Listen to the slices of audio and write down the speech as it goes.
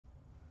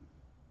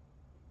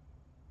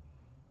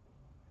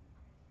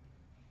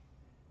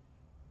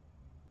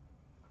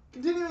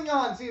Continuing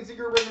on, CNC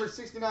Group number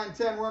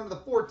 6910. We're on to the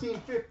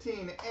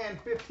 14-15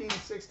 and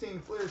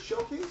 15-16 Flair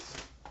Showcase.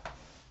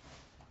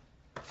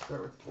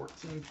 Start with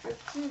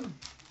 14-15.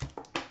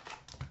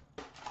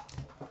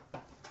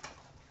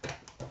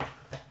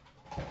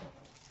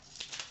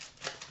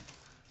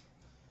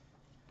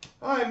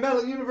 All right,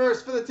 Metal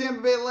Universe for the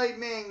Tampa Bay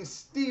Lightning,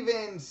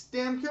 Steven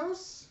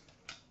Stamkos.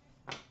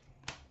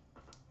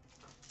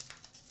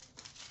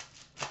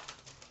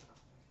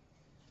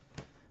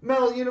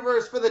 Metal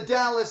Universe for the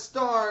Dallas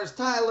Stars,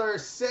 Tyler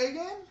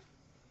Seguin.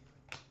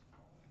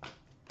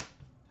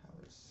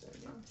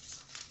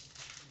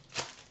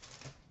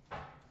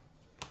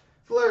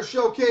 Flair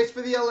Showcase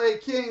for the LA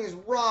Kings,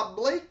 Rob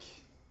Blake.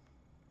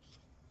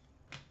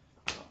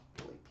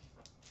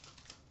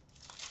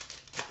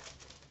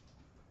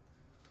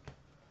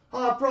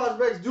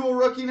 Prospects dual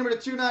rookie number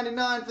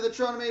 /299 for the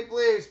Toronto Maple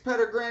Leafs,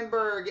 Peter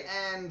Granberg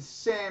and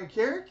Sam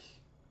Carrick.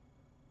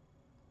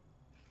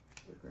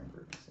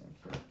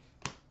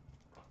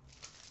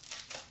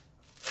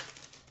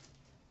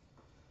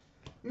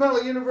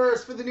 Metal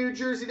Universe for the New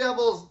Jersey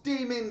Devils,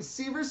 Damon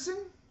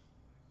Severson.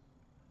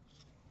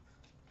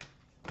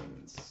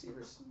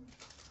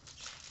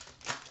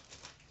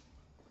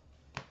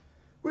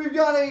 We've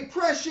got a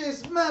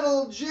Precious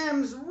Metal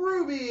Gems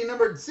Ruby,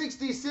 numbered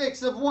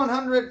 66 of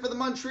 100 for the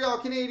Montreal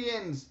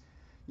Canadiens,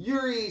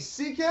 Yuri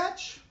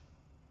Sekach.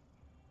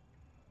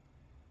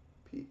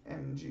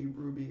 PMG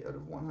Ruby out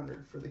of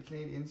 100 for the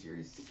Canadiens,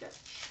 Yuri Sekach.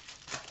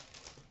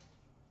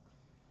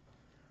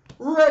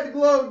 Red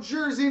Glow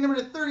Jersey,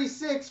 number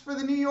 36 for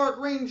the New York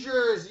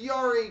Rangers,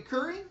 Yari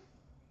Curry.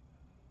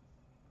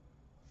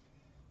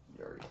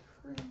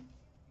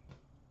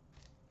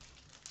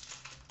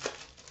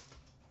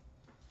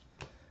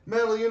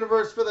 Metal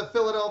Universe for the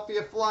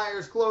Philadelphia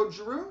Flyers, Claude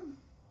Giroux.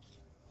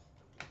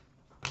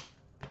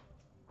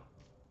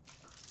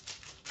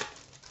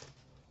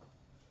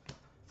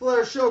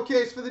 Flair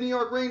Showcase for the New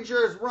York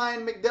Rangers,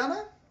 Ryan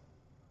McDonough.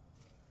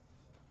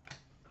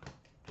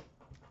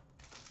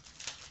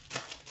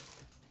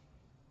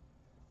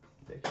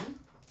 Thank you.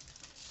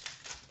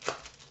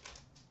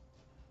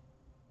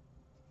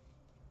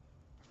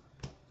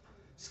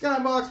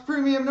 Skybox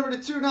Premium number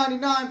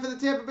 /299 for the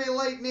Tampa Bay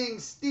Lightning,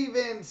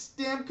 Steven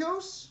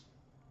Stamkos.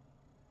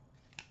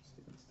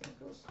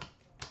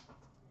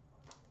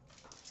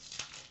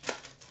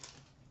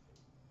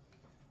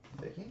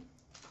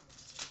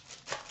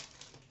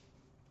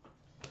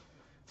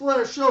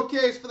 Flair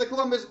Showcase for the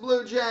Columbus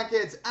Blue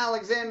Jackets,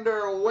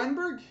 Alexander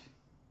Wenberg.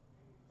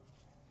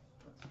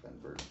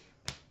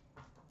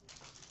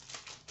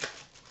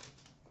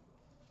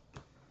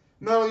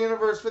 Metal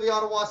Universe for the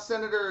Ottawa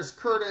Senators,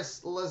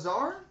 Curtis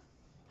Lazar.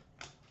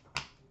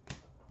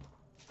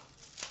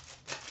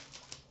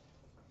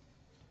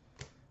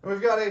 And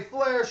we've got a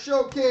Flair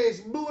Showcase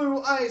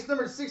Blue Ice,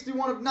 number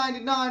 61 of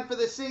 99 for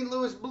the St.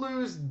 Louis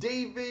Blues,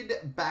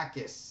 David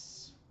Backes.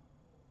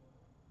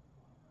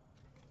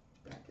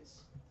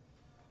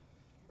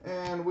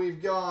 And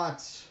we've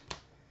got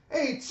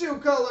a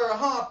two-color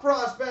Hot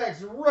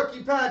Prospects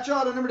Rookie Patch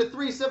Auto, number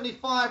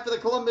 /375 for the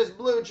Columbus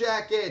Blue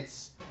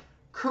Jackets,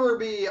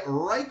 Kirby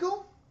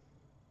Reichel.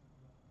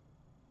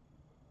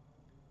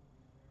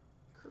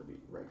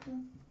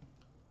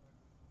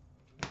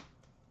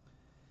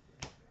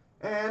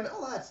 And,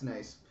 oh, that's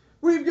nice.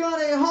 We've got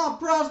a Hot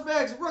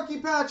Prospects Rookie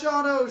Patch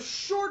Auto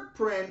short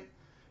print,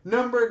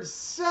 numbered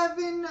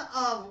 7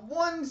 of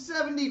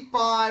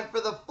 175 for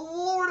the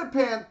Florida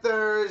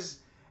Panthers,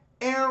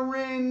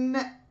 Aaron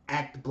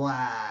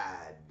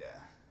Ekblad.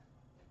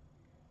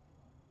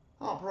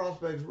 Hot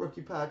Prospects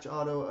Rookie Patch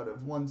Auto out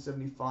of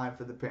 175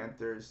 for the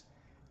Panthers,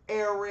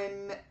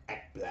 Aaron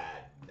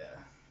Ekblad.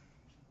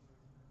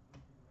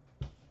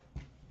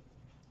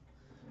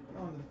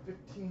 On the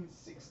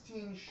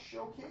 15-16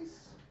 Showcase.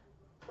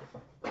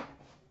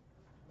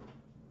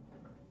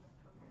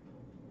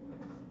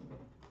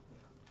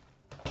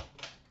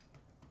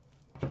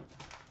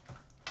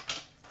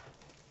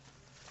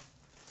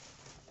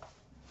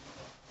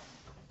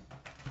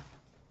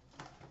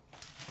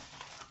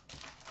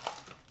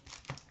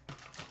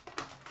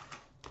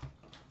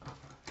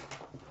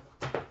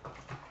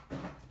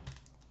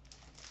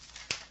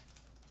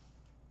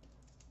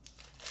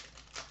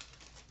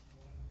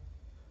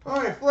 All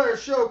right, Flair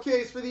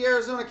Showcase for the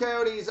Arizona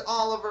Coyotes,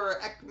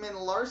 Oliver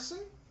Ekman-Larsson.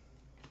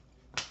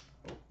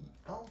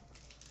 Oh.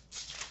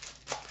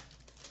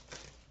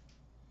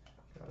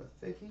 Got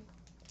a thickie.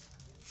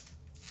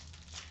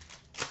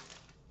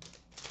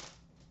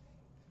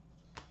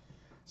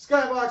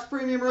 Skybox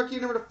Premium Rookie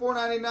number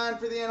 /499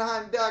 for the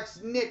Anaheim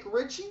Ducks, Nick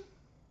Ritchie.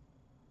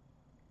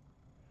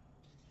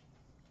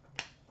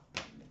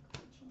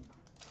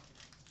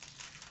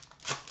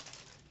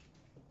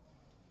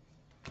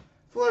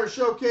 Flair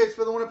Showcase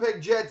for the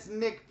Winnipeg Jets,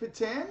 Nick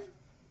Petan.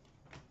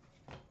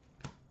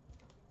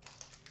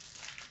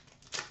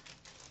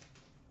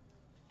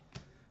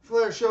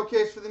 Flair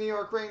Showcase for the New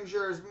York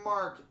Rangers,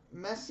 Mark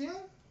Messier.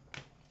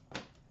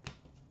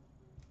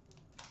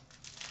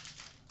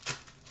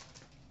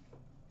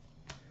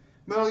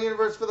 Metal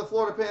Universe for the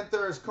Florida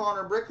Panthers,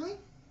 Connor Brickley.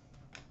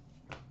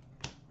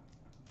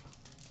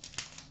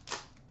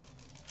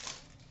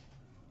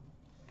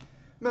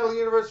 Metal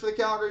Universe for the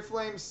Calgary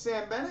Flames,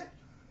 Sam Bennett.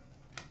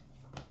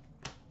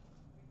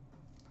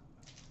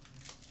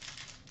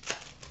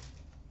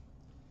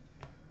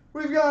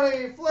 We've got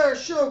a Flair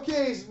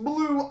Showcase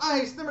Blue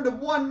Ice, number to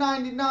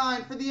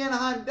 199 for the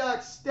Anaheim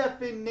Ducks,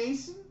 Stefan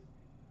Nason.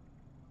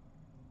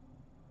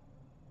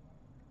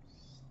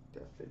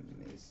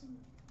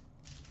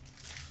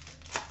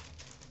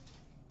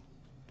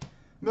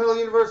 Metal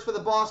Universe for the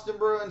Boston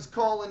Bruins,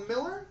 Colin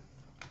Miller.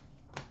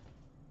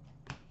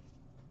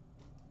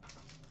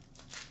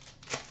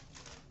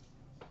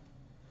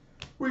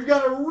 We've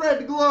got a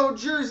Red Glow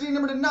jersey,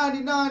 number to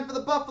 99 for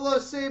the Buffalo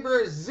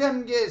Sabres,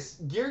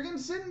 Zemgus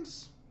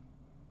Girgensons.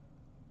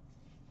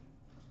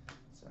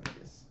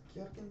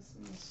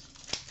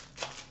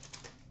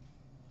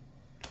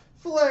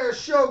 Flair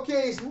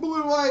Showcase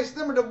Blue Ice,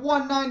 number to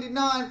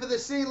 199 for the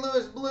St.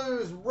 Louis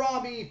Blues,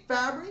 Robbie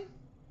Fabry.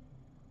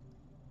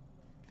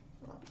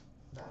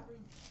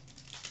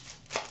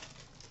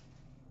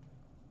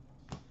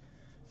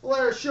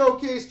 Flair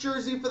Showcase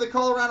jersey for the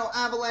Colorado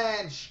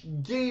Avalanche,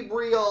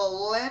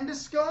 Gabriel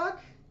Landeskog.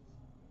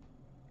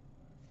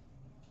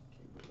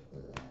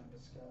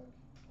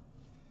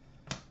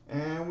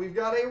 And we've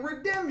got a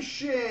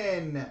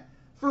redemption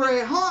for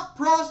a Hot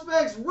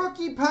Prospects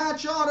rookie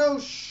patch auto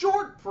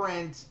short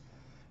print,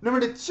 number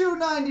to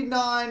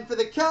 299 for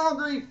the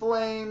Calgary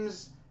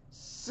Flames,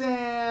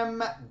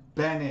 Sam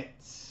Bennett.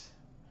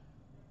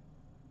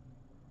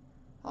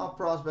 Hot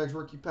Prospects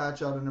rookie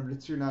patch auto, number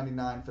to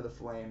 299 for the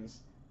Flames,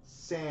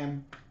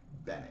 Sam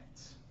Bennett.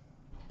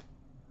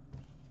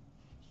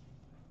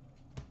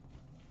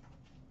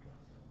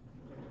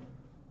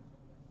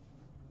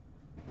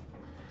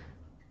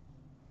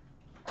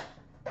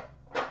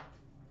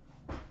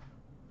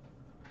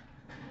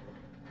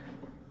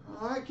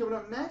 All right, coming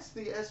up next,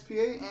 the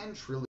SPA and Trilogy.